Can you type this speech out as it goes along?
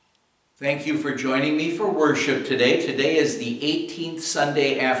Thank you for joining me for worship today. Today is the 18th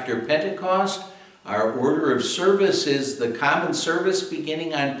Sunday after Pentecost. Our order of service is the common service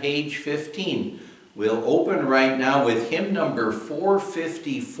beginning on page 15. We'll open right now with hymn number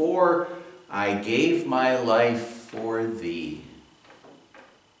 454, I Gave My Life for Thee.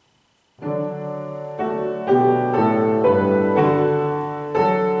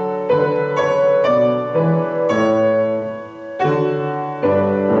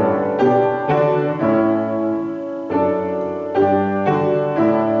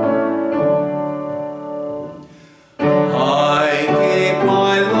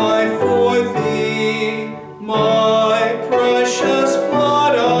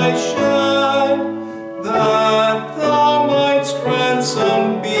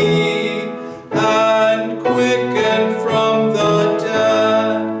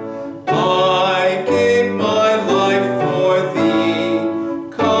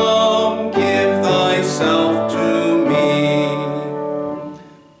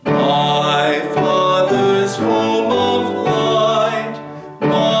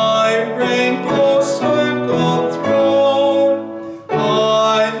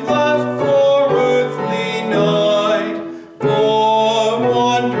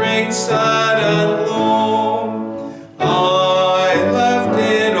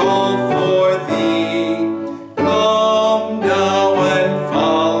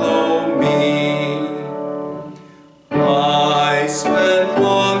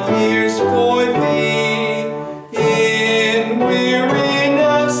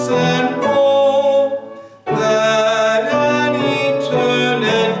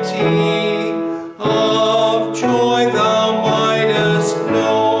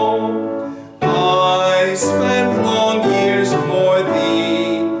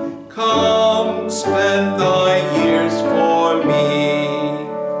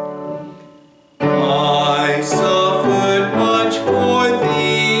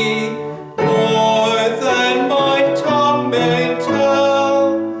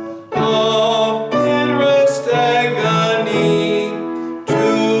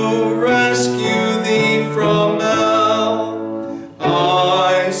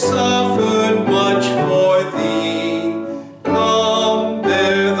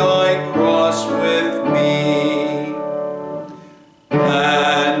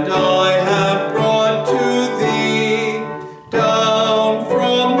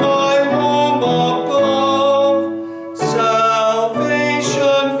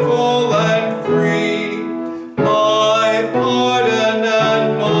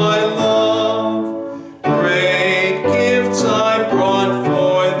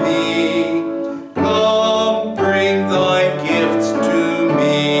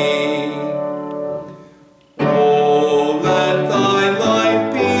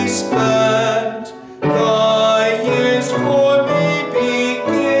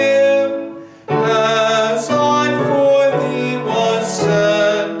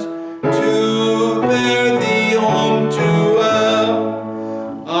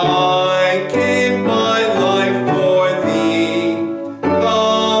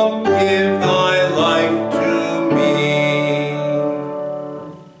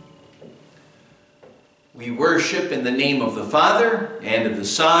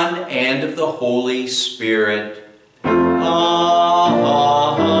 Son, and of the Holy Spirit. Amen.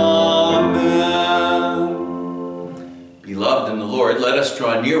 Beloved in the Lord, let us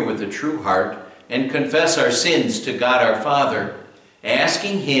draw near with a true heart and confess our sins to God our Father,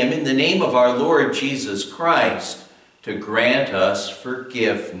 asking Him in the name of our Lord Jesus Christ to grant us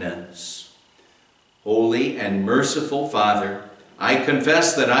forgiveness. Holy and merciful Father, I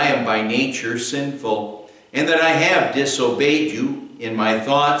confess that I am by nature sinful, and that I have disobeyed you in my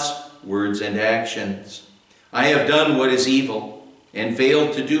thoughts, words, and actions. I have done what is evil and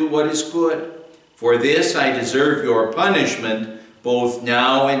failed to do what is good. For this I deserve your punishment, both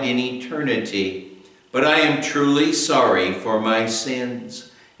now and in eternity. But I am truly sorry for my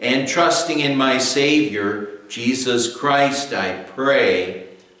sins, and trusting in my Savior, Jesus Christ, I pray,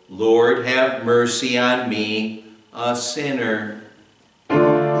 Lord, have mercy on me, a sinner.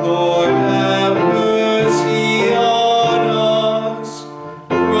 Lord, have mercy on us.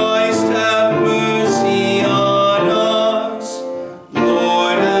 Christ, have mercy on us.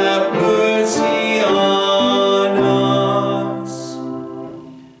 Lord, have mercy on us.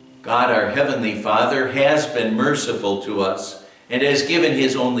 God, our Heavenly Father, has been merciful to us and has given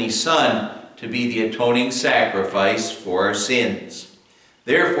His only Son to be the atoning sacrifice for our sins.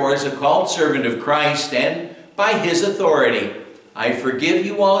 Therefore, as a called servant of Christ and by His authority, I forgive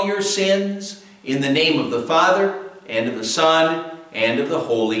you all your sins in the name of the Father, and of the Son, and of the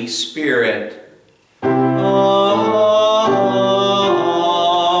Holy Spirit. Amen.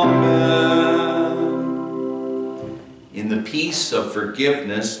 In the peace of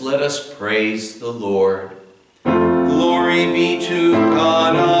forgiveness, let us praise the Lord. Glory be to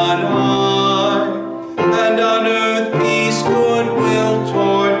God on high, and on earth peace, goodwill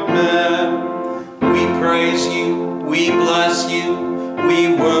toward men. We praise you, we bless you,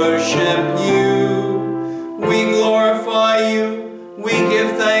 we worship you, we glorify you, we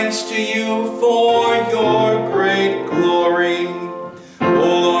give thanks to you for your great glory.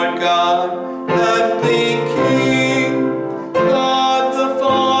 O Lord God, heavenly King, God the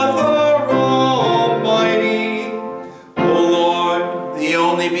Father Almighty, O Lord, the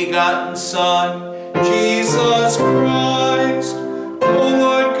only begotten Son, Jesus Christ, O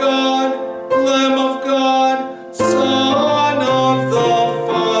Lord God, Lamb of God, Son of the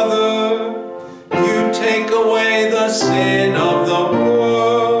Father, you take away the sin of the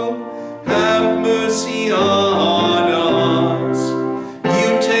world, have mercy on us.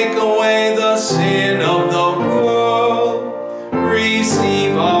 You take away the sin of the world,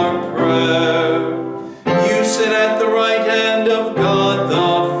 receive our prayer. You sit at the right hand of God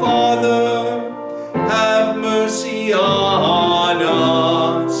the Father, have mercy on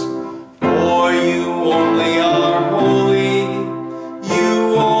us. For you only are holy,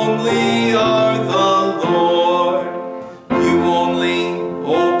 you only are the Lord, you only,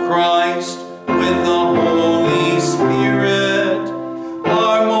 O Christ, with the Holy Spirit,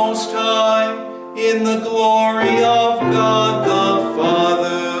 are most high, in the glory of God the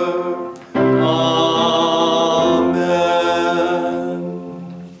Father. Amen.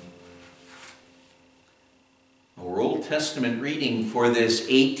 Our Old Testament reading for this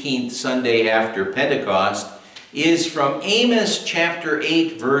 18th Sunday after Pentecost is from Amos chapter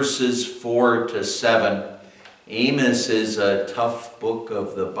 8, verses 4 to 7. Amos is a tough book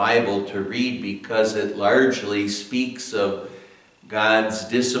of the Bible to read because it largely speaks of God's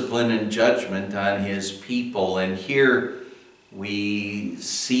discipline and judgment on his people. And here we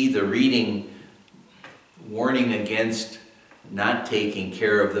see the reading warning against not taking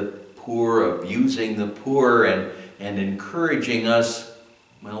care of the poor, abusing the poor, and encouraging us,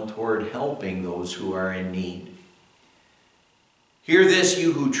 well, toward helping those who are in need. Hear this,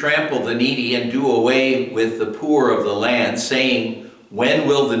 you who trample the needy and do away with the poor of the land, saying, when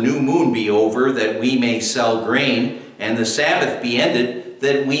will the new moon be over, that we may sell grain, and the Sabbath be ended,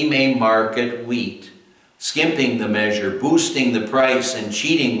 that we may market wheat? Skimping the measure, boosting the price, and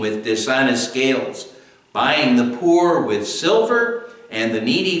cheating with dishonest scales, buying the poor with silver, and the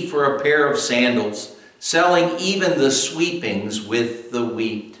needy for a pair of sandals, selling even the sweepings with the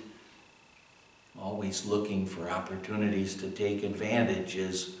wheat. Always looking for opportunities to take advantage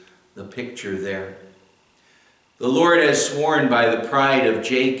is the picture there. The Lord has sworn by the pride of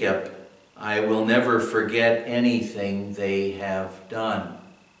Jacob, I will never forget anything they have done.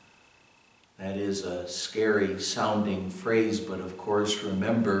 That is a scary sounding phrase, but of course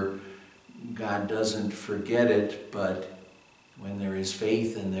remember, God doesn't forget it, but when there is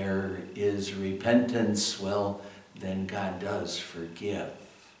faith and there is repentance, well, then God does forgive.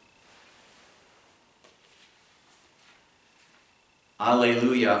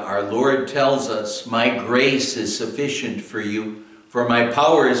 Alleluia, our Lord tells us, my grace is sufficient for you, for my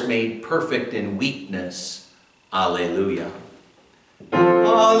power is made perfect in weakness. Alleluia.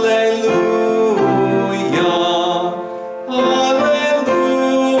 Alleluia. Alleluia.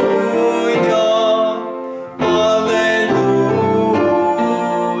 Alleluia.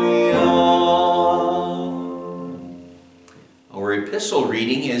 Our epistle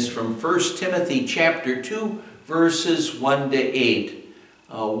reading is from 1 Timothy chapter 2, verses 1 to 8.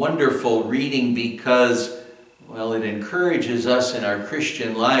 A wonderful reading because, well, it encourages us in our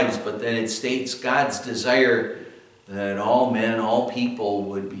Christian lives, but then it states God's desire that all men, all people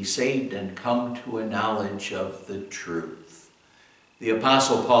would be saved and come to a knowledge of the truth. The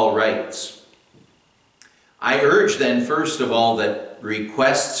Apostle Paul writes, I urge then, first of all, that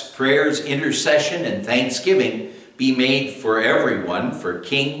requests, prayers, intercession, and thanksgiving be made for everyone, for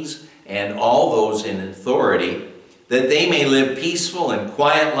kings and all those in authority, that they may live peaceful and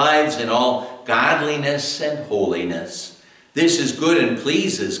quiet lives in all godliness and holiness. This is good and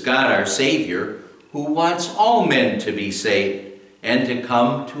pleases God our Savior, who wants all men to be saved and to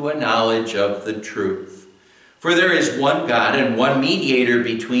come to a knowledge of the truth. For there is one God and one mediator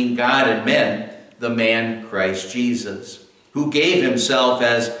between God and men, the man Christ Jesus, who gave himself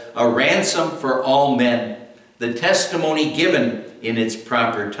as a ransom for all men, the testimony given in its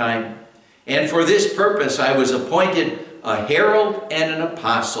proper time. And for this purpose I was appointed a herald and an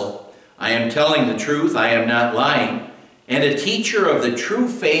apostle. I am telling the truth, I am not lying. and a teacher of the true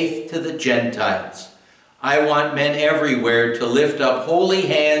faith to the Gentiles. I want men everywhere to lift up holy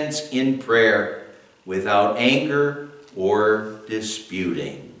hands in prayer, without anger or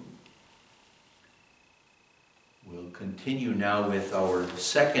disputing. We'll continue now with our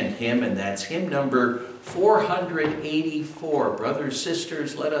second hymn, and that's hymn number 484. Brothers,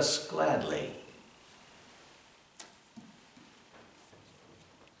 sisters, let us gladly.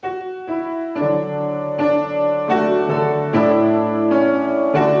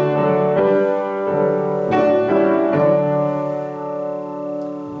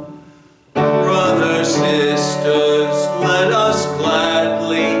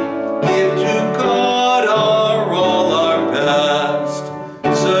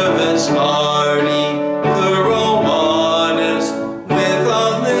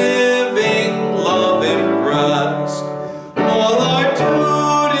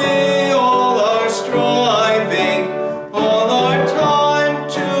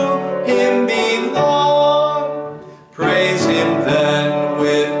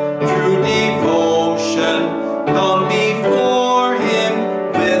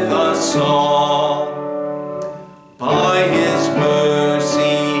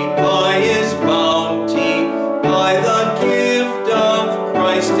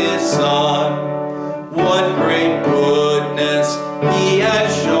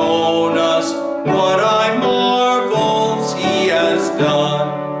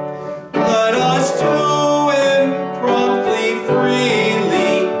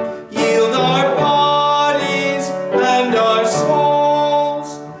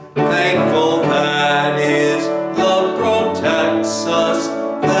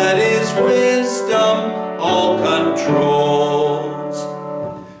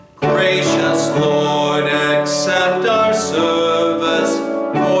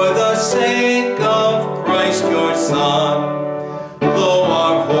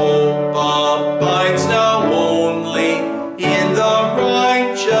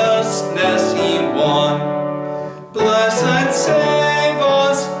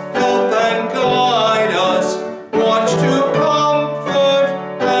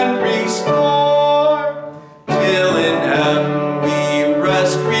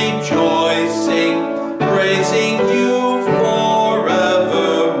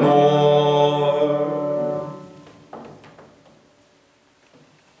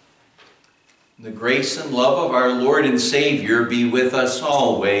 Savior be with us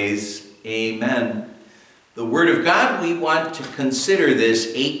always. Amen. The Word of God we want to consider this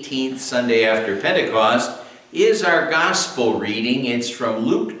 18th Sunday after Pentecost is our Gospel reading. It's from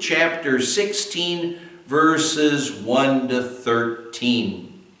Luke chapter 16, verses 1 to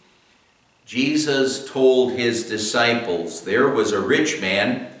 13. Jesus told his disciples there was a rich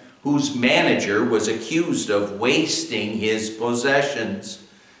man whose manager was accused of wasting his possessions.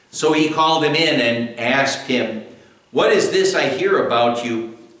 So he called him in and asked him, "What is this I hear about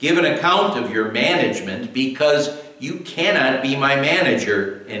you? Give an account of your management, because you cannot be my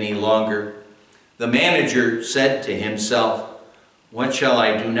manager any longer." The manager said to himself, "What shall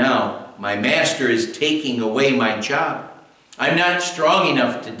I do now? My master is taking away my job. I'm not strong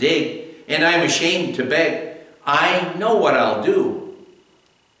enough to dig, and I'm ashamed to beg. I know what I'll do,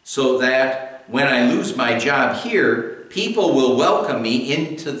 so that when I lose my job here, people will welcome me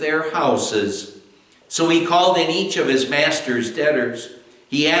into their houses." So he called in each of his master's debtors.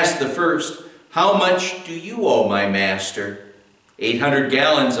 He asked the first, "How much do you owe my master?" 800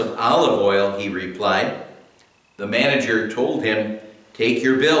 gallons of olive oil, he replied. The manager told him, "Take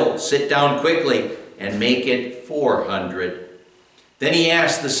your bill, sit down quickly, and make it 400. Then he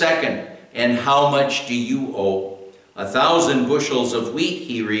asked the second, "And how much do you owe?" 1,000 bushels of wheat,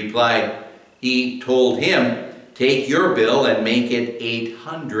 he replied. He told him, "Take your bill and make it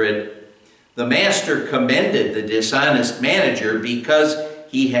 800. The master commended the dishonest manager because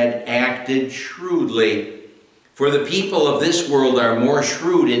he had acted shrewdly. For the people of this world are more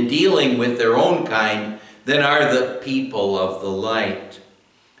shrewd in dealing with their own kind than are the people of the light.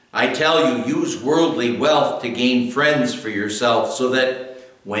 I tell you, use worldly wealth to gain friends for yourself, so that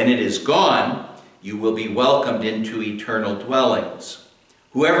when it is gone, you will be welcomed into eternal dwellings.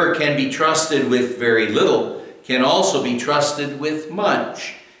 Whoever can be trusted with very little can also be trusted with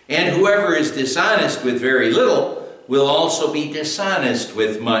much. And whoever is dishonest with very little will also be dishonest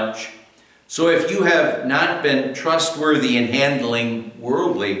with much. So if you have not been trustworthy in handling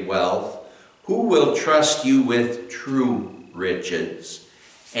worldly wealth, who will trust you with true riches?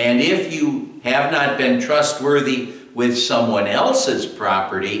 And if you have not been trustworthy with someone else's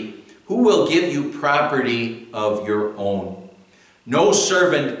property, who will give you property of your own? No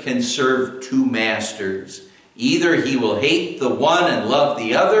servant can serve two masters. Either he will hate the one and love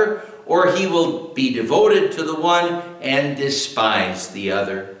the other, or he will be devoted to the one and despise the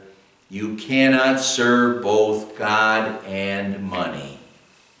other. You cannot serve both God and money.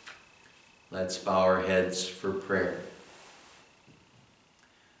 Let's bow our heads for prayer.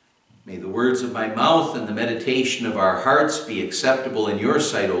 May the words of my mouth and the meditation of our hearts be acceptable in your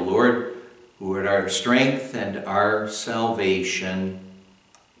sight, O Lord, who art our strength and our salvation.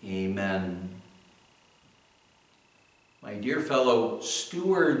 Amen. My dear fellow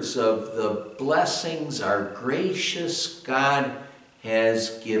stewards of the blessings our gracious God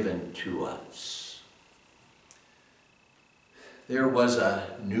has given to us. There was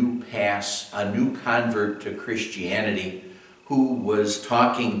a new convert to Christianity who was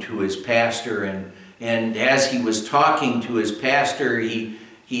talking to his pastor, and as he was talking to his pastor, he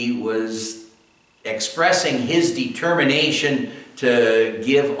was expressing his determination to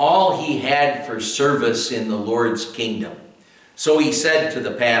give all he had for service in the Lord's kingdom. So he said to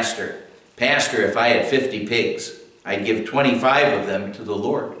the pastor, "Pastor, if I had 50 pigs, I'd give 25 of them to the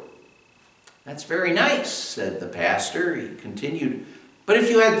Lord." "That's very nice," said the pastor. He continued, "But if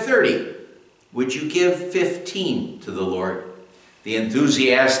you had 30, would you give 15 to the Lord?" The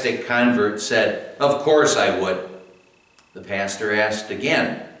enthusiastic convert said, "Of course I would." The pastor asked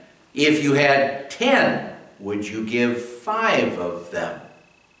again, "If you had 10, would you give 5 of them?"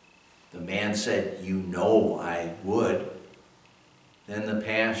 The man said, "You know I would." Then the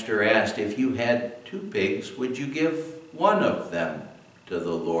pastor asked, "If you had 2 pigs, would you give 1 of them to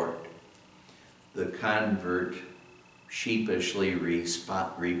the Lord?" The convert sheepishly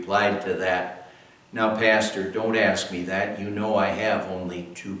replied to that, "Now, Pastor, don't ask me that. You know I have only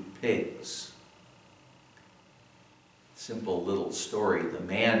 2 pigs." Simple little story. The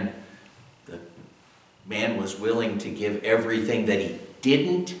man was willing to give everything that he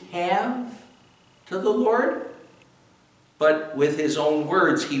didn't have to the Lord. But with his own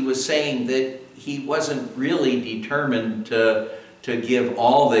words, he was saying that he wasn't really determined to give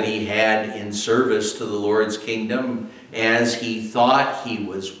all that he had in service to the Lord's kingdom as he thought he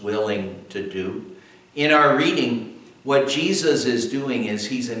was willing to do. In our reading, what Jesus is doing is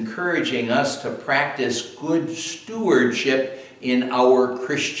he's encouraging us to practice good stewardship in our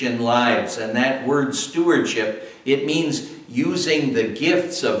Christian lives. And that word stewardship, it means using the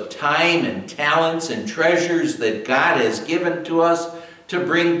gifts of time and talents and treasures that God has given to us to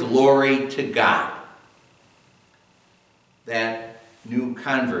bring glory to God. That new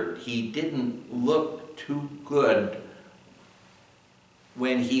convert, he didn't look too good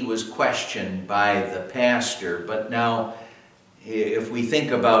when he was questioned by the pastor. But now, if we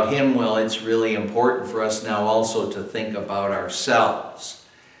think about him, well, it's really important for us now also to think about ourselves.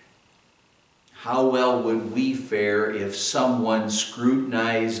 How well would we fare if someone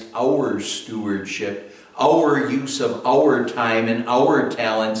scrutinized our stewardship, our use of our time and our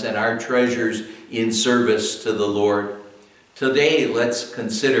talents and our treasures in service to the Lord? Today, let's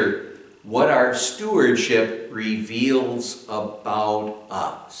consider what our stewardship reveals about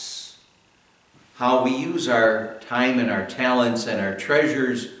us. How we use our time and our talents and our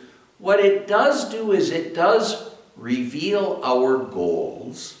treasures, what it does do is it does reveal our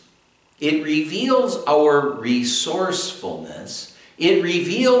goals. It reveals our resourcefulness. It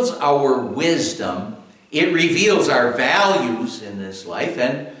reveals our wisdom. It reveals our values in this life.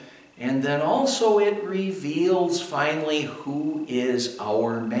 And then also it reveals finally who is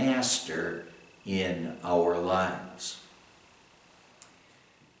our master in our lives.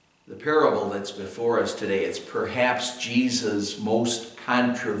 The parable that's before us today, it's perhaps Jesus' most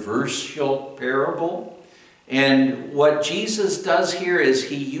controversial parable. And what Jesus does here is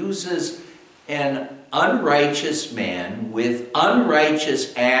he uses an unrighteous man with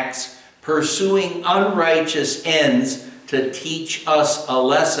unrighteous acts, pursuing unrighteous ends to teach us a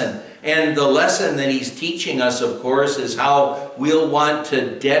lesson. And the lesson that he's teaching us, of course, is how we'll want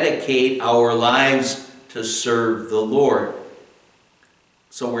to dedicate our lives to serve the Lord.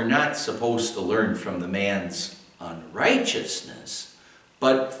 So we're not supposed to learn from the man's unrighteousness,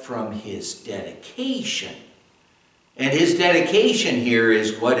 but from his dedication. And his dedication here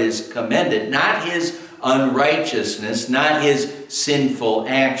is what is commended, not his unrighteousness, not his sinful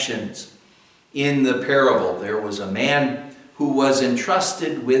actions. In the parable, there was a man who was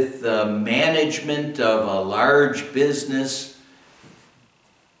entrusted with the management of a large business.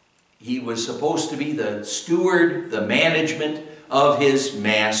 He was supposed to be the steward, the management of his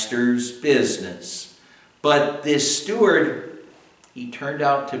master's business. But this steward, he turned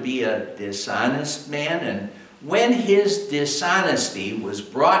out to be a dishonest man, and when his dishonesty was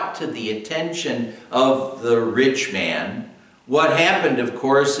brought to the attention of the rich man, what happened, of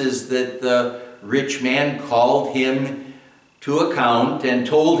course, is that the rich man called him to account and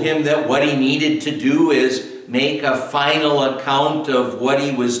told him that what he needed to do is make a final account of what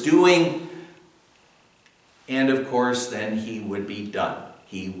he was doing. And of course, then he would be done.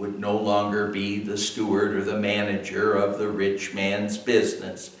 He would no longer be the steward or the manager of the rich man's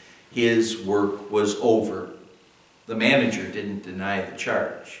business. His work was over. The manager didn't deny the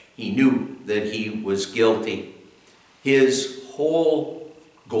charge. He knew that he was guilty. His whole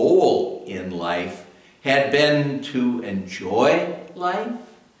goal in life had been to enjoy life,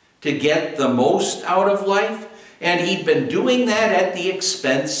 to get the most out of life, and he'd been doing that at the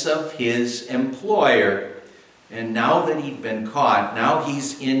expense of his employer. And now that he'd been caught, now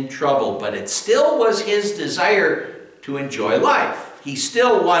he's in trouble, but it still was his desire to enjoy life. He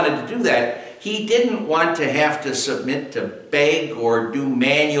still wanted to do that. He didn't want to have to submit to beg or do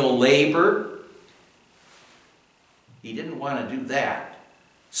manual labor. He didn't want to do that.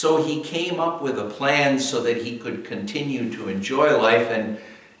 So he came up with a plan so that he could continue to enjoy life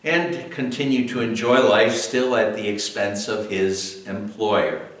and continue to enjoy life still at the expense of his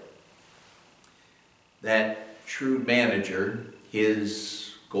employer. That shrewd manager,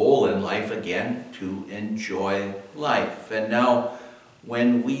 his goal in life, again, to enjoy life. And now,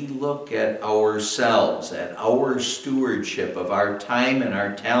 when we look at ourselves, at our stewardship of our time and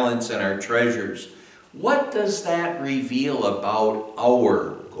our talents and our treasures, what does that reveal about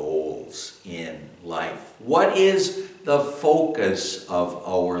our goals in life? What is the focus of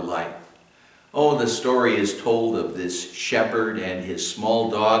our life? Oh, the story is told of this shepherd and his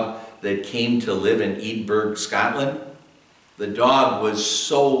small dog that came to live in Edinburgh, Scotland. The dog was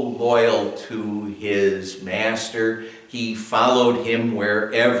so loyal to his master. He followed him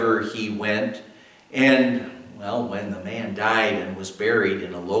wherever he went. And, well, when the man died and was buried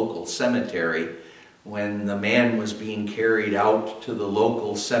in a local cemetery, when the man was being carried out to the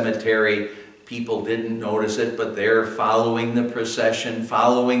local cemetery, people didn't notice it, but there, following the procession,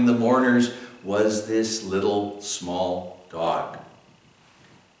 following the mourners, was this little small dog.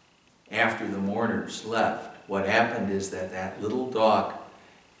 After the mourners left, what happened is that little dog,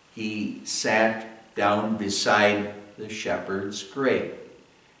 he sat down beside the shepherd's grave.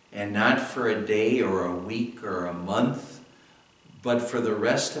 And not for a day or a week or a month, but for the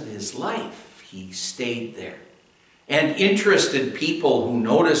rest of his life, he stayed there. And interested people who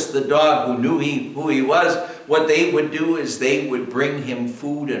noticed the dog, who knew who he was, what they would do is they would bring him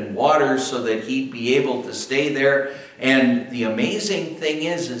food and water so that he'd be able to stay there. And the amazing thing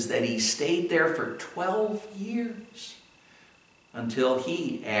is that he stayed there for 12 years until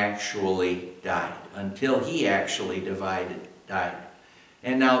he actually died, died.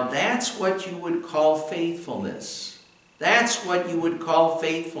 And now that's what you would call faithfulness. That's what you would call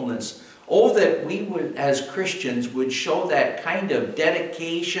faithfulness. Oh, that we would, as Christians, would show that kind of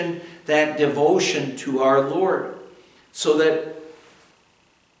dedication, that devotion to our Lord, so that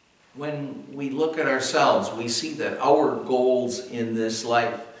when we look at ourselves, we see that our goals in this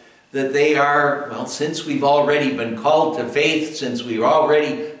life, that they are, well, since we've already been called to faith, since we're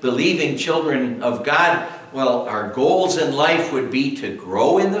already believing children of God, well, our goals in life would be to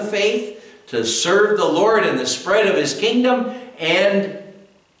grow in the faith, to serve the Lord in the spread of His kingdom, and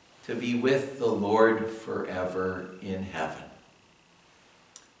to be with the Lord forever in heaven.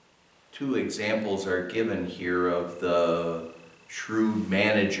 Two examples are given here of the shrewd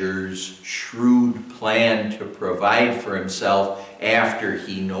manager's shrewd plan to provide for himself after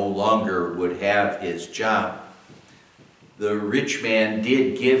he no longer would have his job. The rich man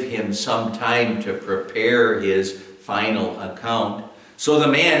did give him some time to prepare his final account. So the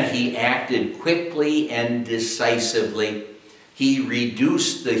man, he acted quickly and decisively. He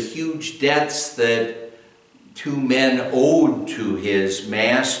reduced the huge debts that two men owed to his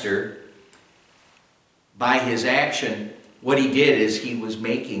master. By his action, what he did is he was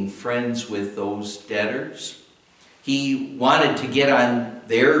making friends with those debtors. He wanted to get on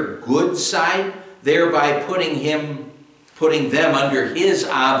their good side, thereby putting them under his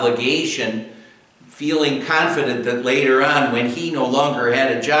obligation, feeling confident that later on, when he no longer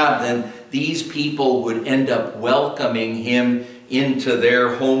had a job, then these people would end up welcoming him into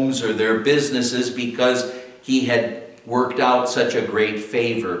their homes or their businesses because he had worked out such a great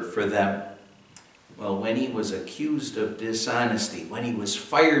favor for them. Well, when he was accused of dishonesty, when he was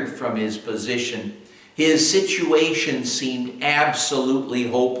fired from his position, his situation seemed absolutely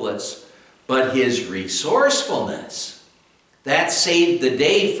hopeless. But his resourcefulness, that saved the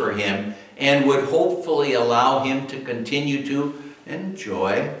day for him and would hopefully allow him to continue to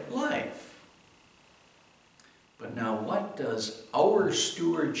enjoy life. But now, what does our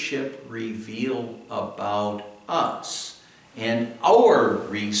stewardship reveal about us and our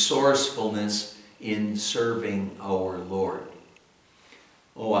resourcefulness in serving our Lord.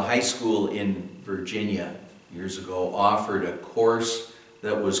 Oh, a high school in Virginia years ago offered a course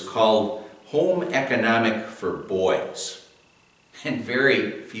that was called Home Economic for Boys. And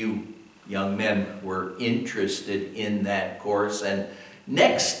very few young men were interested in that course. And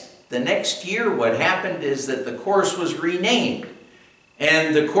the next year, what happened is that the course was renamed.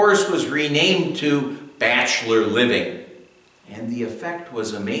 And the course was renamed to Bachelor Living. And the effect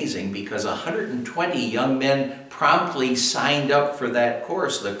was amazing because 120 young men promptly signed up for that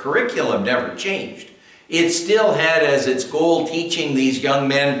course. The curriculum never changed. It still had as its goal teaching these young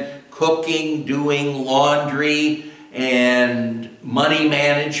men cooking, doing laundry, and money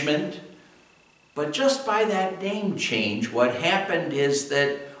management. But just by that name change, what happened is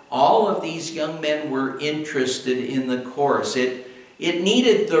that all of these young men were interested in the course. It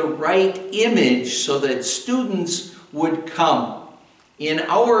needed the right image so that students would come. In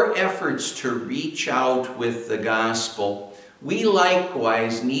our efforts to reach out with the gospel, we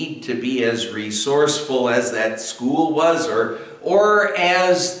likewise need to be as resourceful as that school was or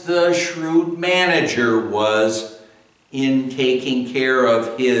as the shrewd manager was in taking care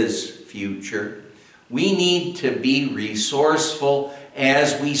of his future. We need to be resourceful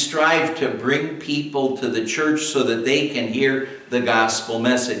as we strive to bring people to the church so that they can hear the gospel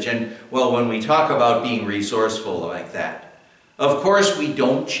message. And, well, when we talk about being resourceful like that, of course we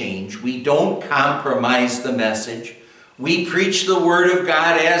don't change. We don't compromise the message. We preach the Word of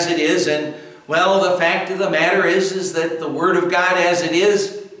God as it is, and, well, the fact of the matter is that the Word of God as it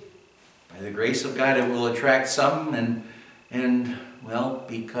is, by the grace of God, it will attract some, and well,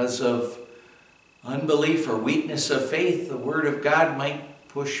 because of unbelief or weakness of faith, the Word of God might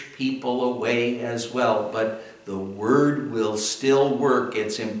push people away as well. But the Word will still work.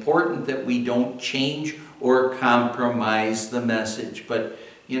 It's important that we don't change or compromise the message. But,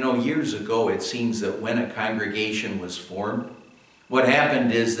 years ago, it seems that when a congregation was formed, what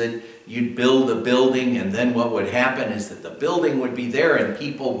happened is that you'd build a building, and then what would happen is that the building would be there and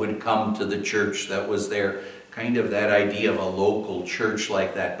people would come to the church that was there. Kind of that idea of a local church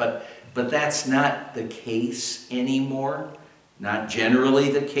like that. But that's not the case anymore, not generally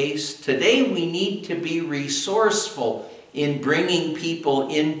the case. Today we need to be resourceful in bringing people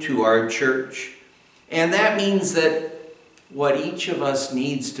into our church. And that means that what each of us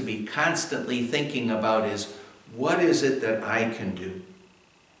needs to be constantly thinking about is, what is it that I can do?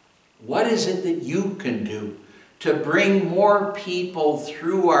 What is it that you can do to bring more people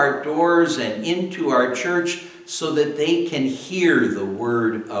through our doors and into our church so that they can hear the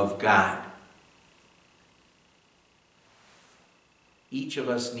Word of God? Each of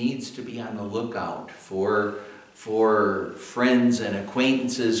us needs to be on the lookout for friends and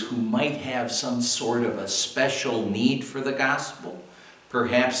acquaintances who might have some sort of a special need for the gospel.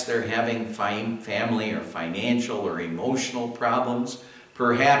 Perhaps they're having family or financial or emotional problems.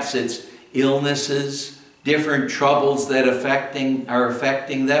 Perhaps it's illnesses, different troubles that are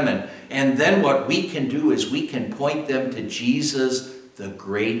affecting them. And then what we can do is we can point them to Jesus, the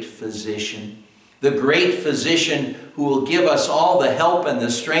great physician. The great physician who will give us all the help and the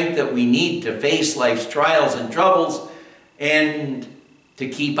strength that we need to face life's trials and troubles and to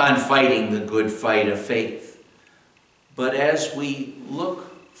keep on fighting the good fight of faith. But as we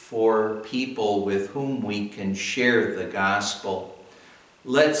look for people with whom we can share the gospel,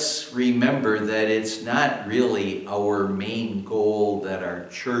 let's remember that it's not really our main goal that our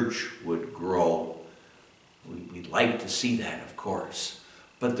church would grow. We'd like to see that, of course.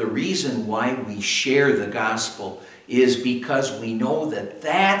 But the reason why we share the gospel is because we know that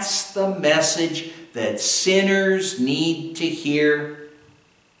that's the message that sinners need to hear.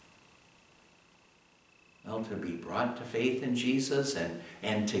 Well, to be brought to faith in Jesus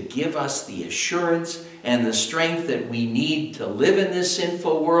and to give us the assurance and the strength that we need to live in this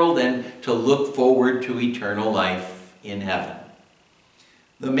sinful world and to look forward to eternal life in heaven.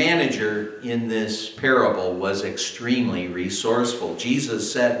 The manager in this parable was extremely resourceful.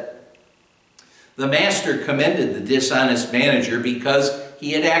 Jesus said, "The master commended the dishonest manager because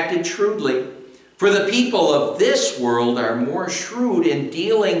he had acted shrewdly. For the people of this world are more shrewd in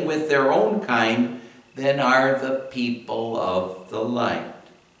dealing with their own kind than are the people of the light."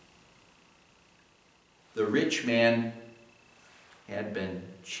 The rich man had been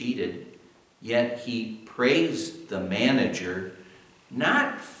cheated, yet he praised the manager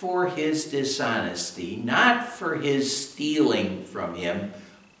not for his dishonesty, not for his stealing from him,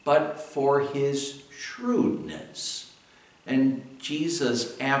 but for his shrewdness. And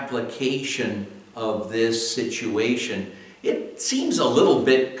Jesus' application of this situation, it seems a little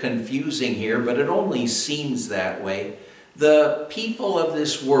bit confusing here, but it only seems that way. The people of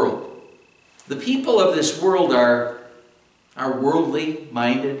this world. The people of this world are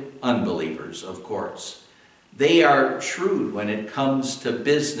worldly-minded unbelievers, of course. They are shrewd when it comes to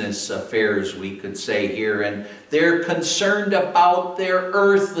business affairs, we could say here, and they're concerned about their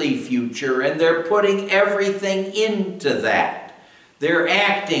earthly future, and they're putting everything into that. They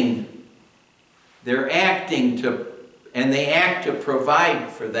act to provide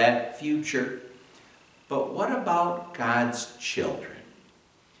for that future. But what about God's children?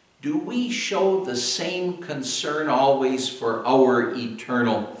 Do we show the same concern always for our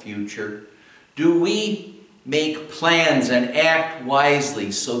eternal future? Do we make plans and act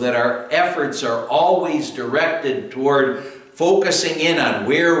wisely so that our efforts are always directed toward focusing in on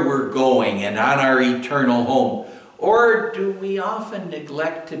where we're going and on our eternal home? Or do we often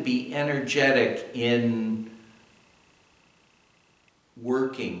neglect to be energetic in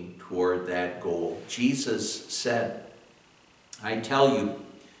working toward that goal? Jesus said, I tell you,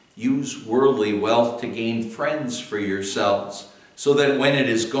 use worldly wealth to gain friends for yourselves, so that when it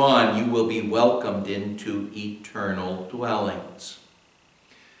is gone, you will be welcomed into eternal dwellings.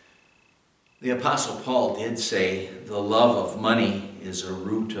 The Apostle Paul did say, the love of money is a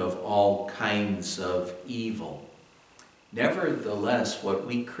root of all kinds of evil. Nevertheless, what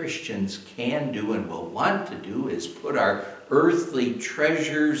we Christians can do and will want to do is put our earthly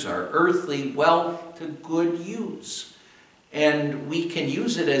treasures, our earthly wealth to good use. And we can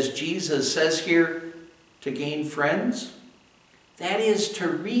use it, as Jesus says here, to gain friends. That is to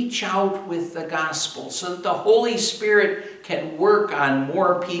reach out with the gospel so that the Holy Spirit can work on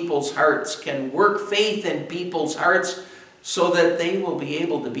more people's hearts, can work faith in people's hearts so that they will be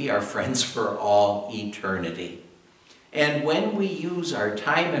able to be our friends for all eternity. And when we use our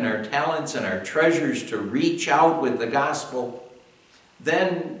time and our talents and our treasures to reach out with the gospel,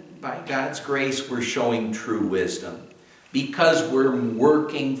 then by God's grace we're showing true wisdom. Because we're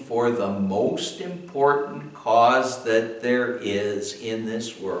working for the most important cause that there is in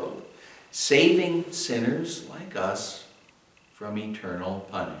this world, saving sinners like us from eternal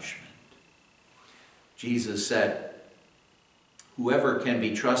punishment. Jesus said, whoever can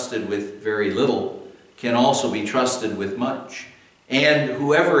be trusted with very little can also be trusted with much, and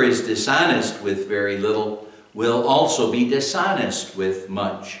whoever is dishonest with very little will also be dishonest with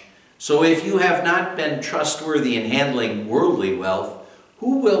much. So if you have not been trustworthy in handling worldly wealth,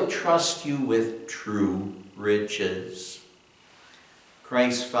 who will trust you with true riches?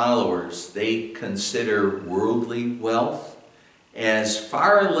 Christ's followers, they consider worldly wealth as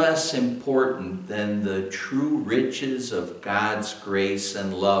far less important than the true riches of God's grace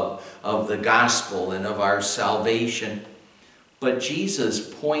and love, of the gospel and of our salvation. But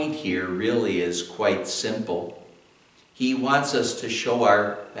Jesus' point here really is quite simple. He wants us to show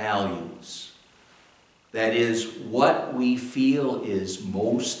our values. That is, what we feel is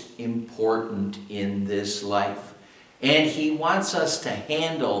most important in this life. And he wants us to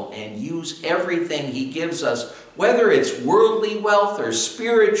handle and use everything he gives us, whether it's worldly wealth or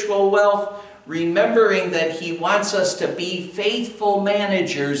spiritual wealth, remembering that he wants us to be faithful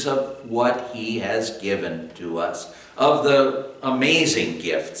managers of what he has given to us, of the amazing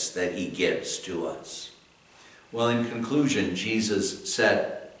gifts that he gives to us. Well, in conclusion, Jesus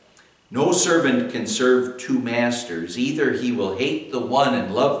said, no servant can serve two masters. Either he will hate the one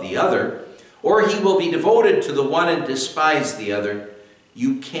and love the other, or he will be devoted to the one and despise the other.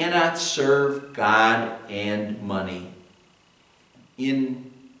 You cannot serve God and money.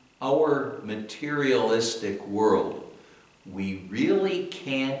 In our materialistic world, we really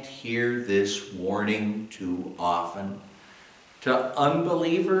can't hear this warning too often. To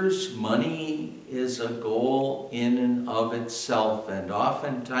unbelievers, money is a goal in and of itself, and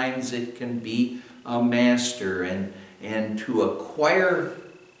oftentimes it can be a master, and to acquire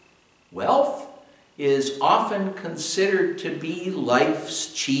wealth is often considered to be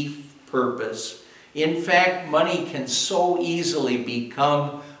life's chief purpose. In fact, money can so easily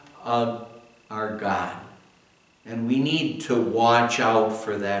become our God. And we need to watch out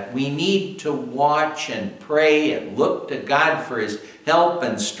for that. We need to watch and pray and look to God for his help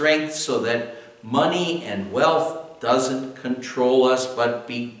and strength so that money and wealth doesn't control us, but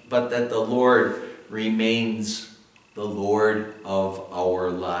that the Lord remains the Lord of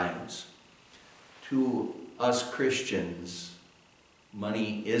our lives. To us Christians,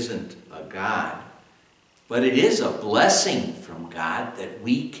 money isn't a God, but it is a blessing from God that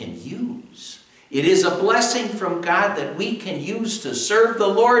we can use. It is a blessing from God that we can use to serve the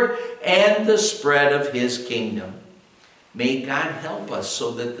Lord and the spread of his kingdom. May God help us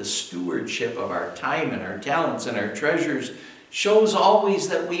so that the stewardship of our time and our talents and our treasures shows always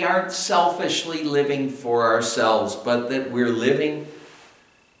that we aren't selfishly living for ourselves, but that we're living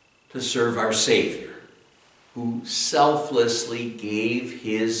to serve our Savior, who selflessly gave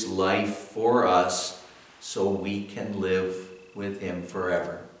his life for us so we can live with him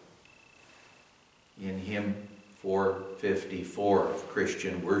forever. In hymn 454 of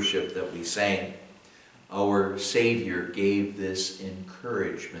Christian worship that we sang, our Savior gave this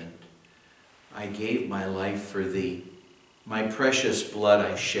encouragement. I gave my life for thee. My precious blood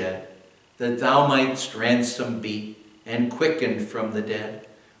I shed, that thou mightst ransom be and quicken from the dead.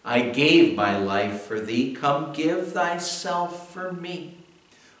 I gave my life for thee. Come give thyself for me.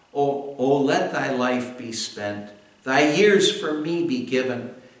 O let thy life be spent, thy years for me be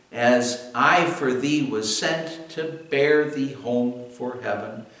given, as I for thee was sent to bear thee home for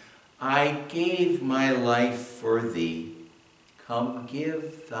heaven. I gave my life for thee. Come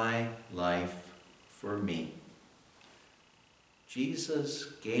give thy life for me. Jesus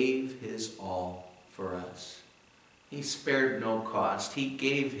gave his all for us. He spared no cost. He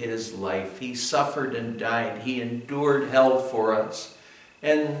gave his life. He suffered and died. He endured hell for us.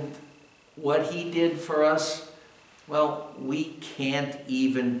 And what he did for us, well, we can't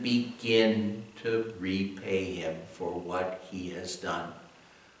even begin to repay him for what he has done.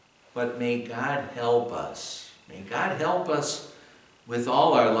 But may God help us. May God help us with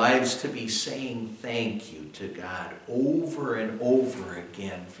all our lives to be saying thank you to God over and over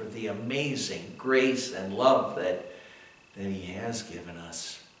again for the amazing grace and love that he has given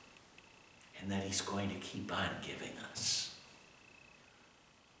us and that he's going to keep on giving us.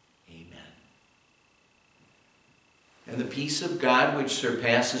 Amen. And the peace of God, which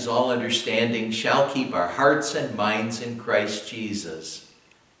surpasses all understanding, shall keep our hearts and minds in Christ Jesus.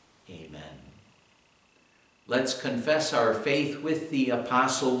 Amen. Let's confess our faith with the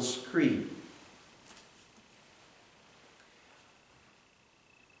Apostles' Creed.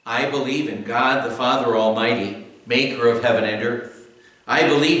 I believe in God, the Father Almighty, maker of heaven and earth. I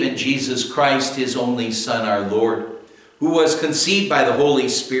believe in Jesus Christ, his only Son, our Lord, who was conceived by the Holy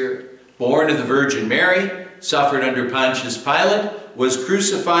Spirit, born of the Virgin Mary, suffered under Pontius Pilate, was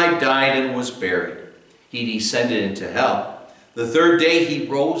crucified, died, and was buried. He descended into hell. The third day he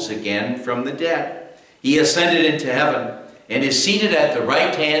rose again from the dead. He ascended into heaven and is seated at the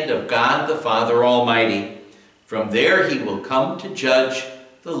right hand of God the Father Almighty. From there he will come to judge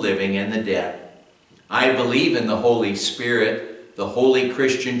the living and the dead. I believe in the Holy Spirit, the holy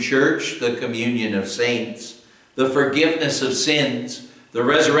Christian church, the communion of saints, the forgiveness of sins, the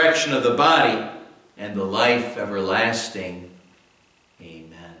resurrection of the body, and the life everlasting.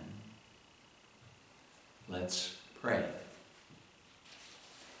 Amen. Let's pray.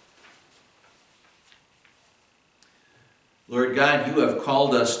 Lord God, you have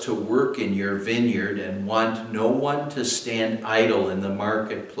called us to work in your vineyard and want no one to stand idle in the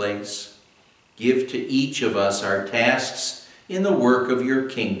marketplace. Give to each of us our tasks in the work of your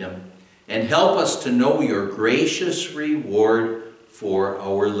kingdom and help us to know your gracious reward for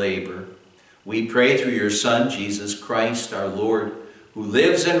our labor. We pray through your Son, Jesus Christ, our Lord, who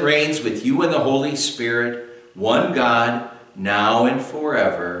lives and reigns with you in the Holy Spirit, one God, now and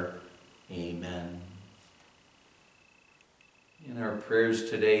forever. Amen. In our prayers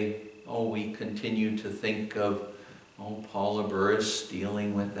today, we continue to think of Paula Burris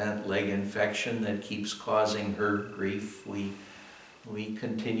dealing with that leg infection that keeps causing her grief. We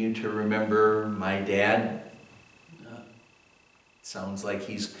continue to remember my dad. Sounds like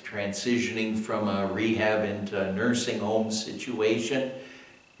he's transitioning from a rehab into a nursing home situation.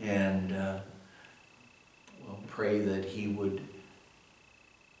 And we'll pray that he would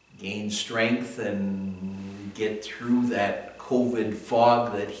gain strength and get through that COVID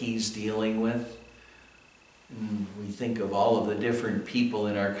fog that he's dealing with. And we think of all of the different people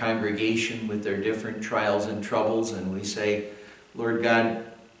in our congregation with their different trials and troubles, and we say, Lord God,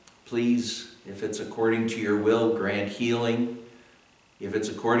 please, if it's according to your will, grant healing. If it's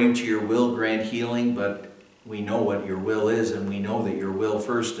according to your will, grant healing, but we know what your will is, and we know that your will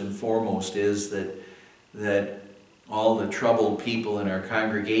first and foremost is that all the troubled people in our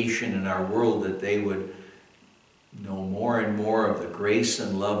congregation and our world, that they would know more and more of the grace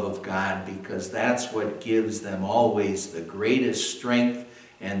and love of God, because that's what gives them always the greatest strength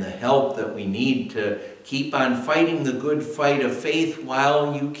and the help that we need to keep on fighting the good fight of faith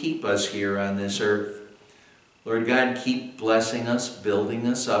while you keep us here on this earth. Lord God, keep blessing us, building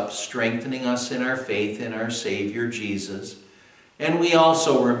us up, strengthening us in our faith in our Savior Jesus. And we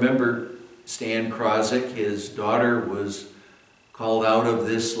also remember Stan Krozik. His daughter was called out of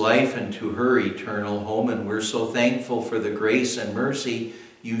this life into her eternal home, and we're so thankful for the grace and mercy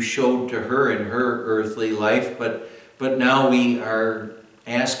you showed to her in her earthly life. But But now we are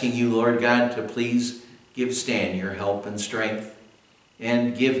asking you, Lord God, to please give Stan your help and strength,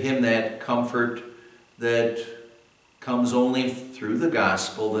 and give him that comfort that comes only through the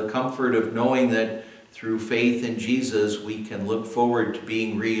gospel, the comfort of knowing that through faith in Jesus we can look forward to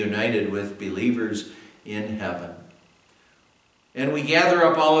being reunited with believers in heaven. And we gather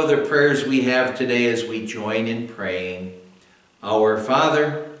up all of the prayers we have today as we join in praying. Our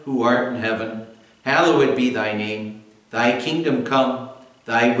Father, who art in heaven, hallowed be thy name. Thy kingdom come,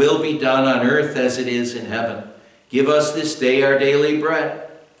 thy will be done on earth as it is in heaven. Give us this day our daily bread,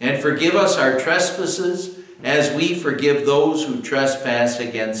 and forgive us our trespasses as we forgive those who trespass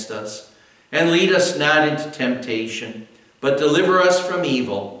against us. And lead us not into temptation, but deliver us from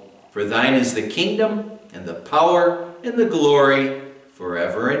evil. For thine is the kingdom, and the power, and the glory,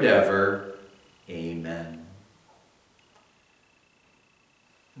 forever and ever. Amen.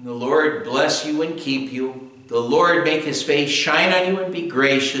 And the Lord bless you and keep you. The Lord make his face shine on you and be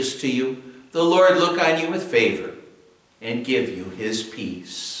gracious to you. The Lord look on you with favor and give you his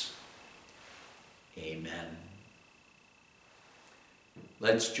peace. Amen.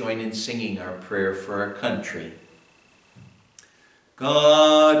 Let's join in singing our prayer for our country.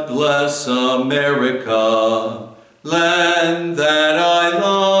 God bless America, land that I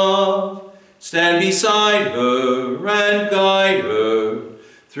love. Stand beside her and guide her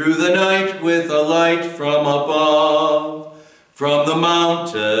through the night with a light from above. From the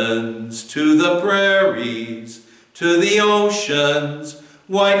mountains to the prairies, to the oceans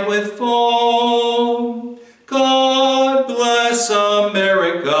white with foam. God bless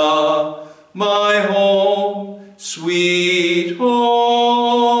America, my home, sweet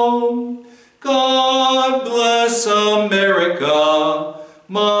home. God bless America,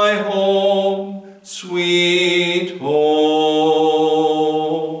 my home, sweet home.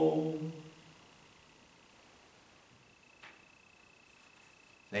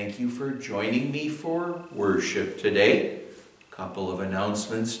 Thank you for joining me for worship today. A couple of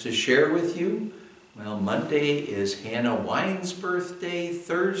announcements to share with you. Well, Monday is Hannah Wine's birthday.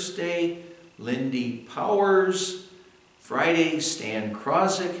 Thursday, Lindy Powers. Friday, Stan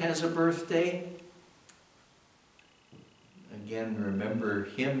Krozik has a birthday. Again, remember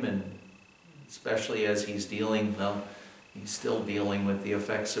him, and especially as he's dealing, well, he's still dealing with the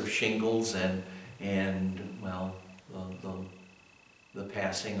effects of shingles and the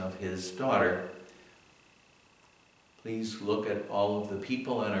passing of his daughter. Please look at all of the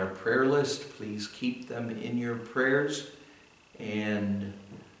people on our prayer list. Please keep them in your prayers. And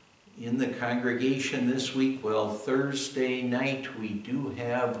in the congregation this week, well, Thursday night, we do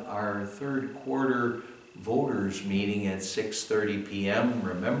have our third quarter voters meeting at 6:30 p.m.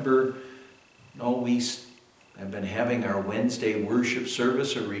 Remember, we have been having our Wednesday worship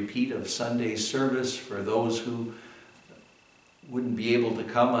service, a repeat of Sunday's service for those who wouldn't be able to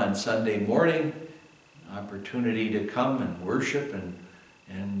come on Sunday morning. Opportunity to come and worship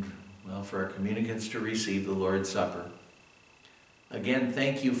and for our communicants to receive the Lord's Supper. Again,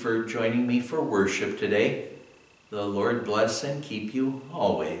 thank you for joining me for worship today. The Lord bless and keep you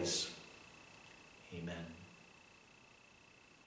always. Amen.